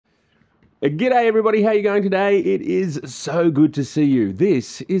G'day everybody, how you going today? It is so good to see you.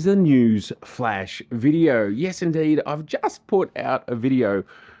 This is a news flash video. Yes indeed, I've just put out a video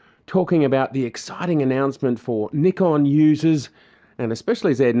talking about the exciting announcement for Nikon users and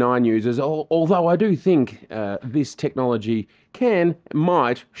especially Z9 users, although I do think this technology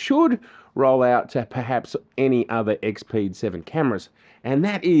should roll out to perhaps any other XP7 cameras. And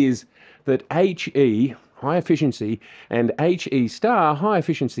that is that HE, high efficiency, and HE star, high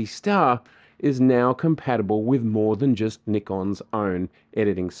efficiency star, is now compatible with more than just Nikon's own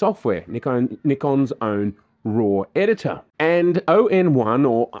editing software, Nikon's own RAW editor. And ON1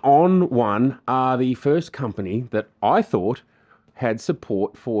 or ON1 are the first company that I thought had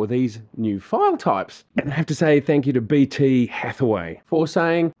support for these new file types. And I have to say thank you to BT Hathaway for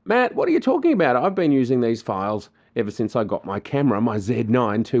saying, Matt, what are you talking about? I've been using these files ever since I got my camera, my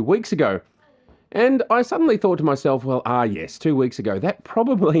Z9, 2 weeks ago. And I suddenly thought to myself, well, yes, 2 weeks ago, that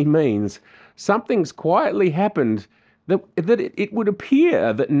probably means something's quietly happened, that it would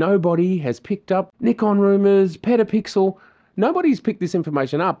appear that nobody has picked up Nikon rumors, petapixel. Nobody's picked this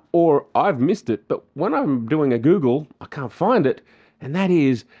information up, or I've missed it, but when I'm doing a Google, I can't find it. And that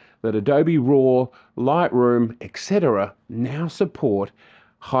is that Adobe RAW, Lightroom, etc. now support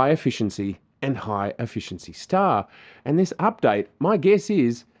high efficiency and high efficiency star. And this update, my guess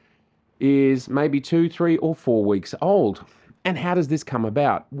is maybe 2, 3, or 4 weeks old. And how does this come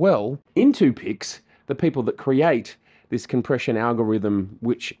about? Well, intoPix, the people that create this compression algorithm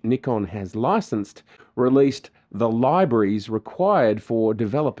which Nikon has licensed, released the libraries required for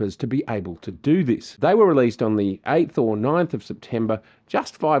developers to be able to do this. They were released on the 8th or 9th of September,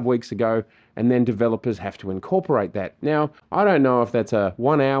 just 5 weeks ago, and then developers have to incorporate that. Now, I don't know if that's a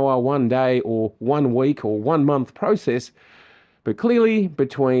 1 hour, 1 day, or 1 week, or 1 month process, but clearly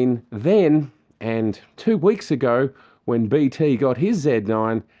between then and 2 weeks ago, when BT got his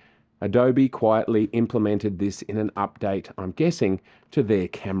Z9, Adobe quietly implemented this in an update, I'm guessing, to their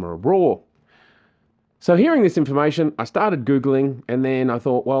camera RAW. So hearing this information, I started Googling, and then I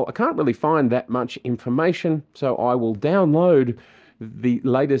thought, well, I can't really find that much information, so I will download the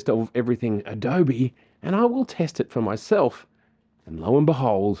latest of everything Adobe, and I will test it for myself. And lo and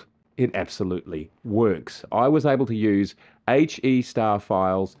behold, it absolutely works. I was able to use HE star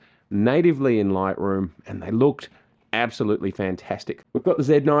files natively in Lightroom, and they looked absolutely fantastic. We've got the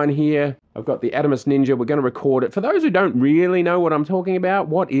Z9 here. I've got the Atomos Ninja. We're going to record it. For those who don't really know what I'm talking about,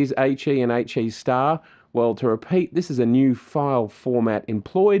 what is HE and HE star? Well, to repeat, this is a new file format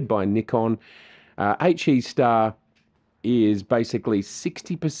employed by Nikon. HE star is basically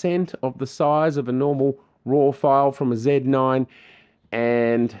 60% of the size of a normal RAW file from a Z9,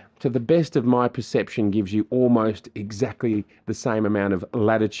 and to the best of my perception gives you almost exactly the same amount of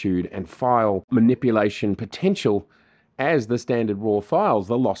latitude and file manipulation potential as the standard RAW files,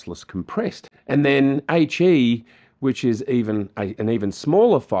 the lossless compressed. And then HE, which is an even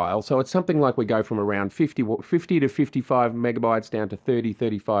smaller file, so it's something like we go from around 50 to 55 megabytes down to 30,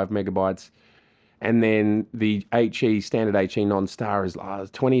 35 megabytes. And then the HE, standard HE non-star is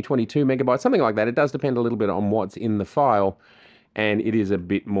 20, 22 megabytes, something like that. It does depend a little bit on what's in the file, and it is a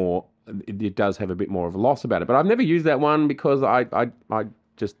bit more, it does have a bit more of a loss about it. But I've never used that one because I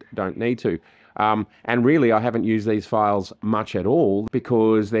just don't need to. And really, I haven't used these files much at all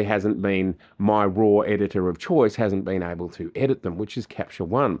because there hasn't been, my RAW editor of choice hasn't been able to edit them, which is Capture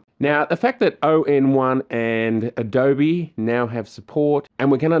One. Now, the fact that ON1 and Adobe now have support,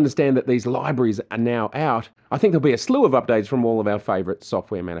 and we can understand that these libraries are now out, I think there'll be a slew of updates from all of our favorite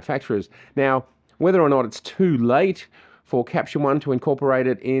software manufacturers. Now, whether or not it's too late for Capture One to incorporate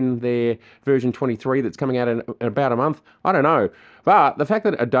it in their version 23 that's coming out in about a month, I don't know. But the fact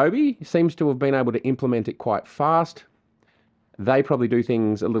that Adobe seems to have been able to implement it quite fast, they probably do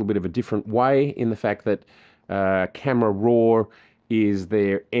things a little bit of a different way in the fact that Camera Raw is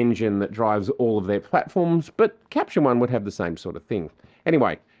their engine that drives all of their platforms, but Capture One would have the same sort of thing.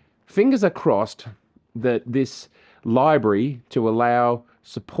 Anyway, fingers are crossed that this library to allow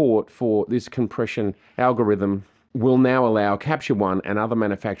support for this compression algorithm will now allow Capture One and other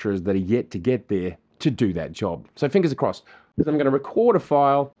manufacturers that are yet to get there to do that job. So fingers crossed. I'm going to record a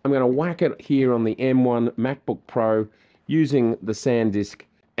file. I'm going to whack it here on the M1 MacBook Pro using the SanDisk,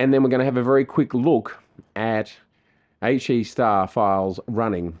 and then we're going to have a very quick look at HE star files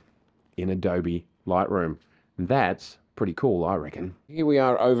running in Adobe Lightroom. And that's pretty cool, I reckon. Here we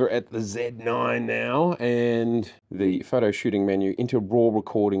are over at the Z9 now, and the photo shooting menu into RAW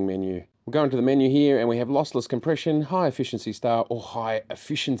recording menu. We'll go into the menu here, and we have lossless compression, high efficiency star, or high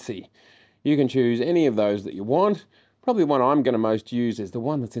efficiency. You can choose any of those that you want. Probably the one I'm going to most use is the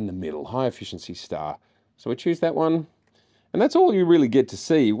one that's in the middle, high efficiency star. So we choose that one, And that's all you really get to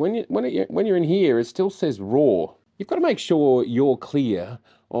see. When you're in here, it still says RAW. You've got to make sure you're clear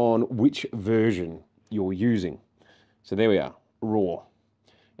on which version you're using. So there we are, RAW.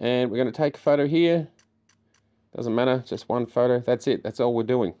 And we're going to take a photo here. Doesn't matter, just one photo. That's it. That's all we're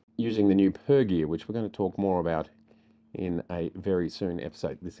doing. Using the new Per gear, which we're going to talk more about in a very soon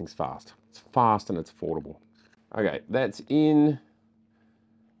episode. This thing's fast. It's fast and it's affordable. Okay, that's in.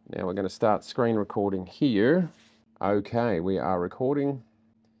 Now we're going to start screen recording here. Okay, we are recording.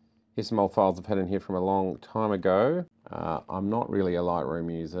 Here's some old files I've had in here from a long time ago. I'm not really a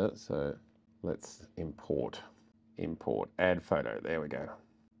Lightroom user, so let's import. Import, add photo. There we go.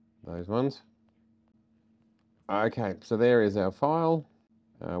 Those ones. Okay, so there is our file.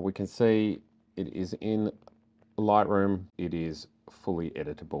 We can see it is in Lightroom. It is fully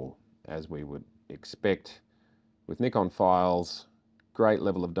editable, as we would expect with Nikon files. Great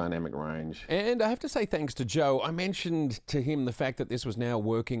level of dynamic range. And I have to say thanks to Joe. I mentioned to him the fact that this was now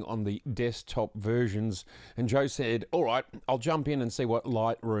working on the desktop versions, and Joe said, all right, I'll jump in and see what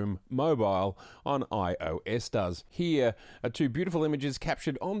Lightroom Mobile on iOS does. Here are two beautiful images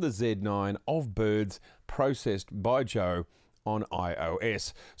captured on the Z9 of birds processed by Joe on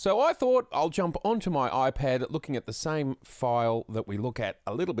iOS. So I thought I'll jump onto my iPad looking at the same file that we look at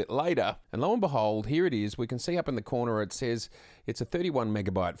a little bit later. And lo and behold, here it is. We can see up in the corner it says it's a 31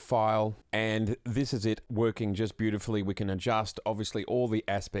 megabyte file, and this is it working just beautifully. We can adjust obviously all the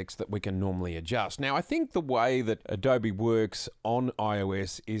aspects that we can normally adjust. Now I think the way that Adobe works on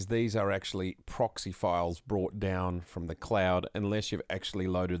iOS is these are actually proxy files brought down from the cloud unless you've actually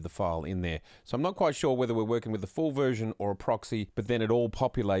loaded the file in there. So I'm not quite sure whether we're working with the full version or a proxy, but then it all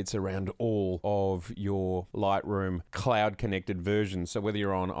populates around all of your Lightroom cloud connected versions. So whether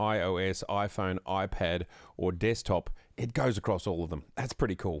you're on iOS, iPhone, iPad, or desktop, it goes across all of them. That's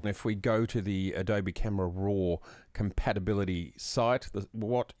pretty cool. If we go to the Adobe Camera Raw compatibility site,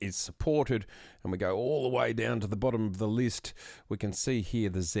 what is supported, and we go all the way down to the bottom of the list, we can see here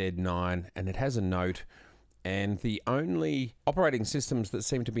the Z9, and it has a note. And the only operating systems that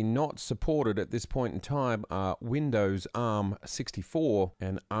seem to be not supported at this point in time are Windows ARM 64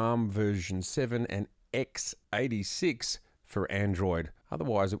 and ARM version 7 and x86 for Android.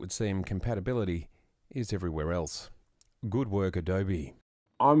 Otherwise, it would seem compatibility is everywhere else. Good work, Adobe.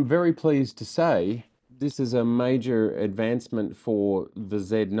 I'm very pleased to say this is a major advancement for the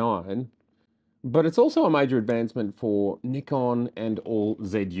Z9, but it's also a major advancement for Nikon and all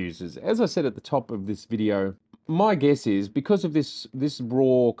Z users. As I said at the top of this video, my guess is because of this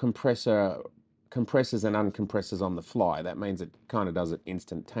raw compressor compresses and uncompresses on the fly. That means it kind of does it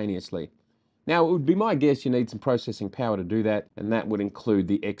instantaneously. Now, it would be my guess you need some processing power to do that, and that would include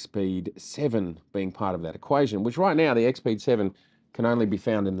the X-Speed 7 being part of that equation, which right now the X-Speed 7 can only be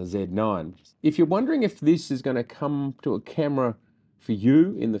found in the Z9. If you're wondering if this is going to come to a camera for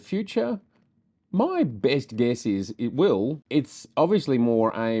you in the future, my best guess is it will. It's obviously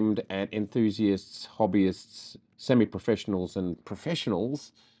more aimed at enthusiasts, hobbyists, semi-professionals and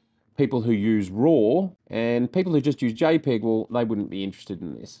professionals, people who use RAW, and people who just use JPEG, well, they wouldn't be interested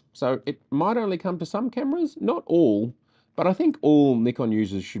in this. So it might only come to some cameras, not all, but I think all Nikon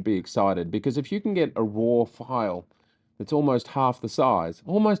users should be excited, because if you can get a RAW file that's almost half the size,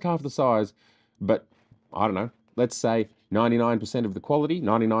 but I don't know, let's say 99% of the quality,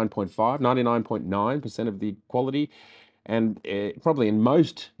 99.5, 99.9% of the quality, and probably in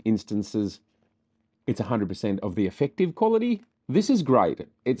most instances, it's 100% of the effective quality. This is great.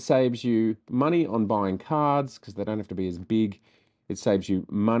 It saves you money on buying cards because they don't have to be as big. It saves you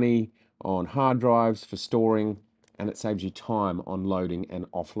money on hard drives for storing, and it saves you time on loading and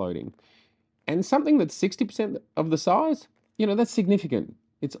offloading. And something that's 60% of the size, you know, that's significant.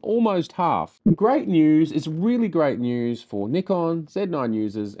 It's almost half. Great news. It's really great news for Nikon Z9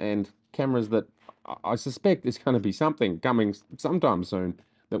 users and cameras that I suspect is going to be something coming sometime soon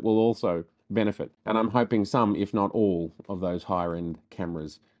that will also benefit. And I'm hoping some, if not all, of those higher end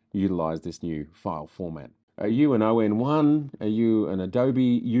cameras utilize this new file format. Are you an ON1? Are you an Adobe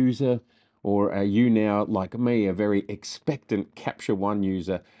user? Or are you now, like me, a very expectant Capture One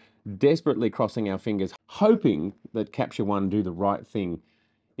user, desperately crossing our fingers, hoping that Capture One do the right thing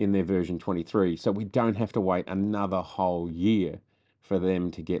in their version 23, so we don't have to wait another whole year for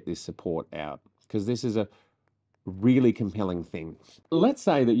them to get this support out? Because this is a really compelling thing. Let's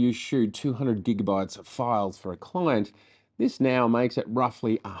say that you shoot 200 gigabytes of files for a client. This now makes it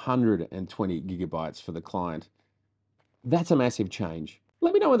roughly 120 gigabytes for the client. That's a massive change.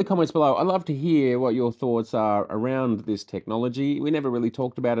 Let me know in the comments below. I'd love to hear what your thoughts are around this technology. We never really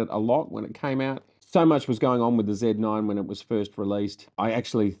talked about it a lot when it came out. So much was going on with the Z9 when it was first released. I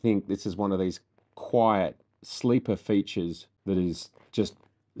actually think this is one of these quiet sleeper features that is just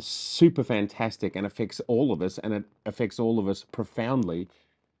super fantastic and affects all of us, and it affects all of us profoundly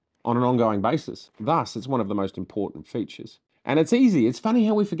on an ongoing basis. Thus, it's one of the most important features. And it's easy. It's funny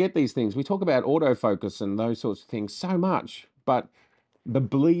how we forget these things. We talk about autofocus and those sorts of things so much, but the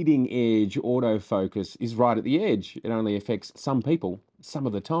bleeding edge autofocus is right at the edge. It only affects some people some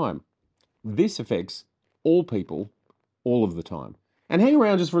of the time. This affects all people all of the time. And hang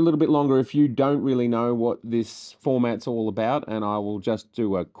around just for a little bit longer if you don't really know what this format's all about, and I will just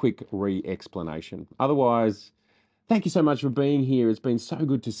do a quick re-explanation. Otherwise, thank you so much for being here. It's been so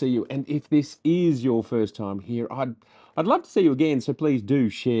good to see you. And if this is your first time here, I'd love to see you again. So please do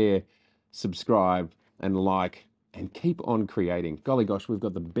share, subscribe, and like, and keep on creating. Golly gosh, we've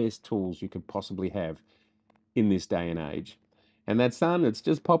got the best tools you could possibly have in this day and age. And that sun, it's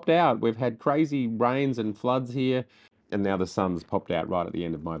just popped out. We've had crazy rains and floods here, and now the sun's popped out right at the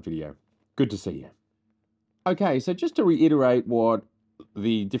end of my video. Good to see you. Okay, so just to reiterate what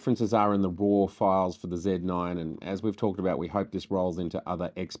the differences are in the RAW files for the Z9, and as we've talked about, we hope this rolls into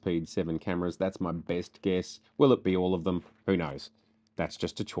other XP 7 cameras. That's my best guess. Will it be all of them? Who knows? That's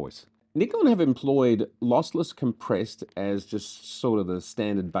just a choice. Nikon have employed lossless compressed as just sort of the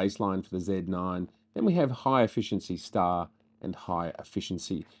standard baseline for the Z9. Then we have high efficiency star and high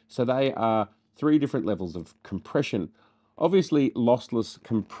efficiency. So they are three different levels of compression. Obviously, lossless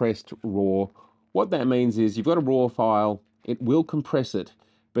compressed RAW. What that means is you've got a RAW file, it will compress it,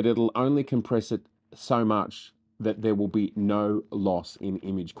 but it'll only compress it so much that there will be no loss in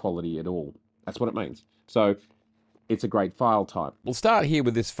image quality at all. That's what it means. So it's a great file type. We'll start here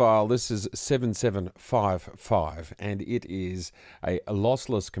with this file. This is 7755, and it is a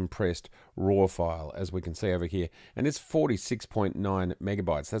lossless compressed RAW file, as we can see over here, and it's 46.9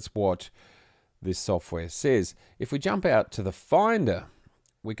 megabytes. That's what this software says. If we jump out to the Finder,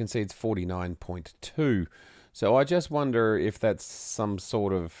 we can see it's 49.2. So I just wonder if that's some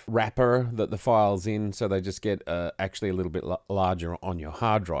sort of wrapper that the file's in, so they just get actually a little bit larger on your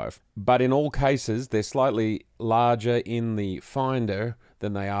hard drive. But in all cases, they're slightly larger in the Finder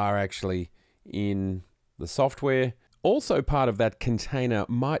than they are actually in the software. Also part of that container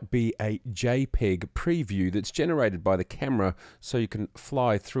might be a JPEG preview that's generated by the camera, so you can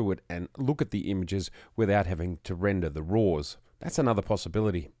fly through it and look at the images without having to render the RAWs. That's another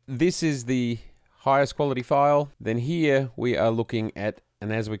possibility. This is the highest quality file. Then here we are looking at,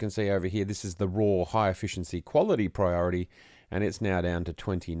 and as we can see over here, this is the RAW high efficiency quality priority, and it's now down to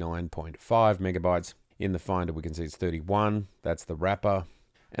 29.5 megabytes. In the Finder we can see it's 31. That's the wrapper.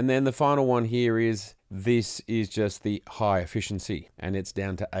 And then the final one here is, this is just the high efficiency, and it's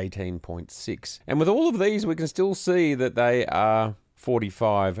down to 18.6. And with all of these, we can still see that they are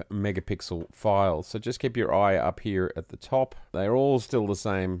 45 megapixel files. So just keep your eye up here at the top. They're all still the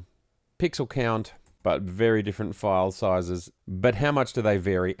same pixel count, but very different file sizes. But how much do they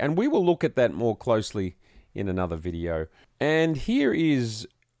vary? And we will look at that more closely in another video. And here is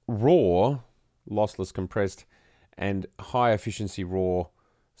RAW, lossless compressed, and high efficiency RAW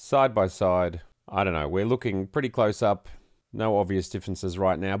side by side. I don't know, we're looking pretty close up. No obvious differences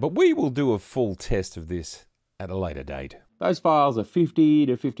right now, but we will do a full test of this at a later date. Those files are 50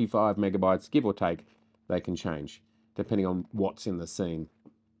 to 55 megabytes, give or take. They can change depending on what's in the scene.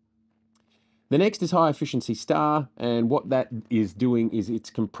 The next is high efficiency star, and what that is doing is it's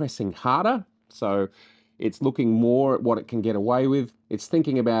compressing harder. So it's looking more at what it can get away with. It's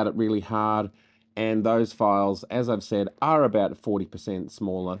thinking about it really hard. And those files, as I've said, are about 40%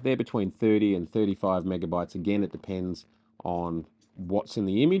 smaller. They're between 30 and 35 megabytes. Again, it depends on what's in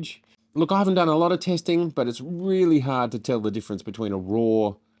the image. Look, I haven't done a lot of testing, but it's really hard to tell the difference between a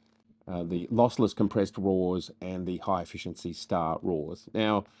RAW, the lossless compressed RAWs, and the high efficiency star RAWs.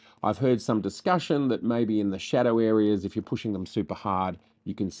 Now, I've heard some discussion that maybe in the shadow areas, if you're pushing them super hard,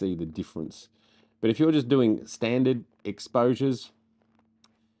 you can see the difference. But if you're just doing standard exposures,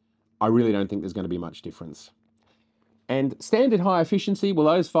 I really don't think there's going to be much difference. And standard high efficiency, well,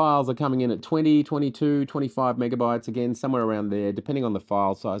 those files are coming in at 20, 22, 25 megabytes, again, somewhere around there, depending on the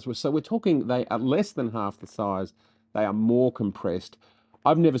file size. So we're talking they are less than half the size. They are more compressed.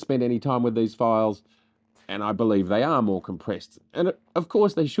 I've never spent any time with these files, and I believe they are more compressed. And of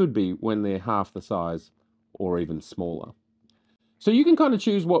course they should be when they're half the size or even smaller. So you can kind of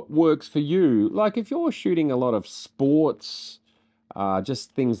choose what works for you. Like if you're shooting a lot of sports,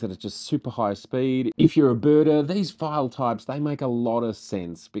 just things that are just super high speed. If you're a birder, these file types, they make a lot of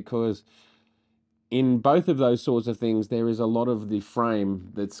sense, because in both of those sorts of things, there is a lot of the frame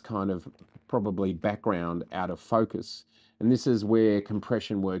that's kind of probably background out of focus. And this is where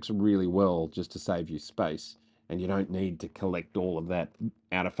compression works really well, just to save you space. And you don't need to collect all of that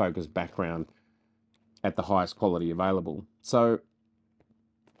out of focus background at the highest quality available. So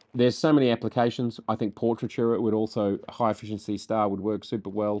there's so many applications. I think portraiture would also, high efficiency star would work super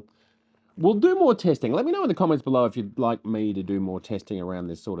well. We'll do more testing. Let me know in the comments below if you'd like me to do more testing around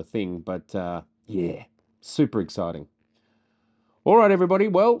this sort of thing. But yeah, super exciting. All right, everybody.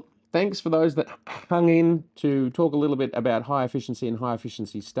 Well, thanks for those that hung in to talk a little bit about high efficiency and high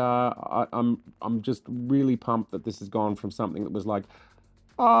efficiency star. I'm just really pumped that this has gone from something that was like,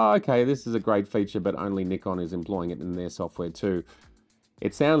 oh, okay, this is a great feature, but only Nikon is employing it in their software too.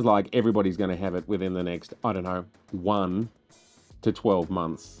 It sounds like everybody's going to have it within the next, I don't know, 1 to 12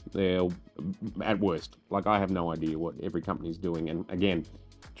 months. They'll, at worst. Like, I have no idea what every company's doing. And again,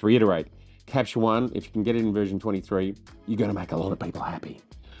 to reiterate, Capture One, if you can get it in version 23, you're going to make a lot of people happy.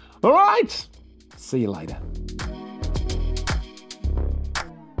 All right, see you later.